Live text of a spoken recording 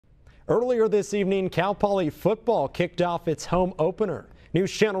Earlier this evening, Cal Poly football kicked off its home opener. News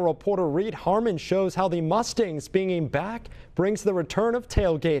Channel reporter Reed Harmon shows how the Mustangs being back brings the return of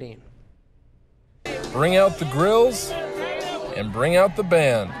tailgating. Bring out the grills and bring out the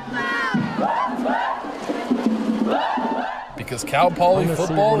band. Because Cal Poly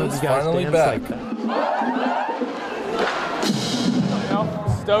football is finally back.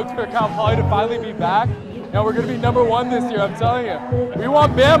 Stoked for Cal Poly to finally be back. We're going to be #1 this year, I'm telling you. We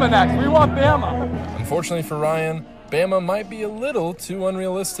want Bama next. We want Bama. Unfortunately for Ryan, Bama might be a little too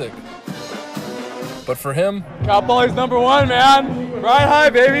unrealistic. But for him, Cal Poly's #1, man. Ride high,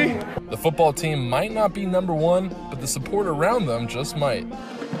 baby. The football team might not be #1, but the support around them just might.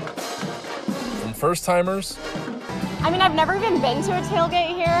 From first-timers. I mean, I've never even been to a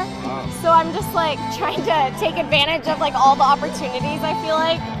tailgate here, so I'm just like trying to take advantage of like all the opportunities, I feel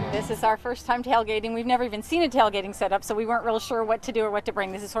like. This is our first time tailgating. We've never even seen a tailgating setup, so we weren't real sure what to do or what to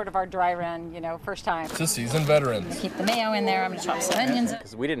bring. This is sort of our dry run, first time. To seasoned veterans. Keep the mayo in there. I'm gonna chop some onions.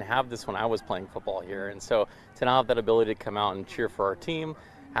 Because we didn't have this when I was playing football here, and so to now have that ability to come out and cheer for our team,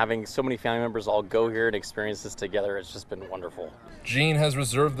 having so many family members all go here and experience this together, it's just been wonderful. Gene has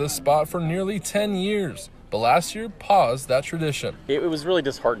reserved this spot for nearly 10 years, but last year paused that tradition. It was really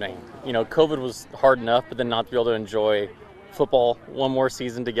disheartening. COVID was hard enough, but then not to be able to enjoy football one more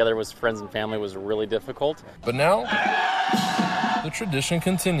season together with friends and family was really difficult. But now, the tradition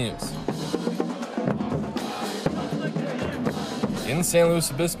continues. In San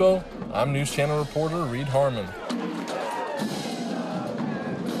Luis Obispo, I'm News Channel reporter Reed Harmon.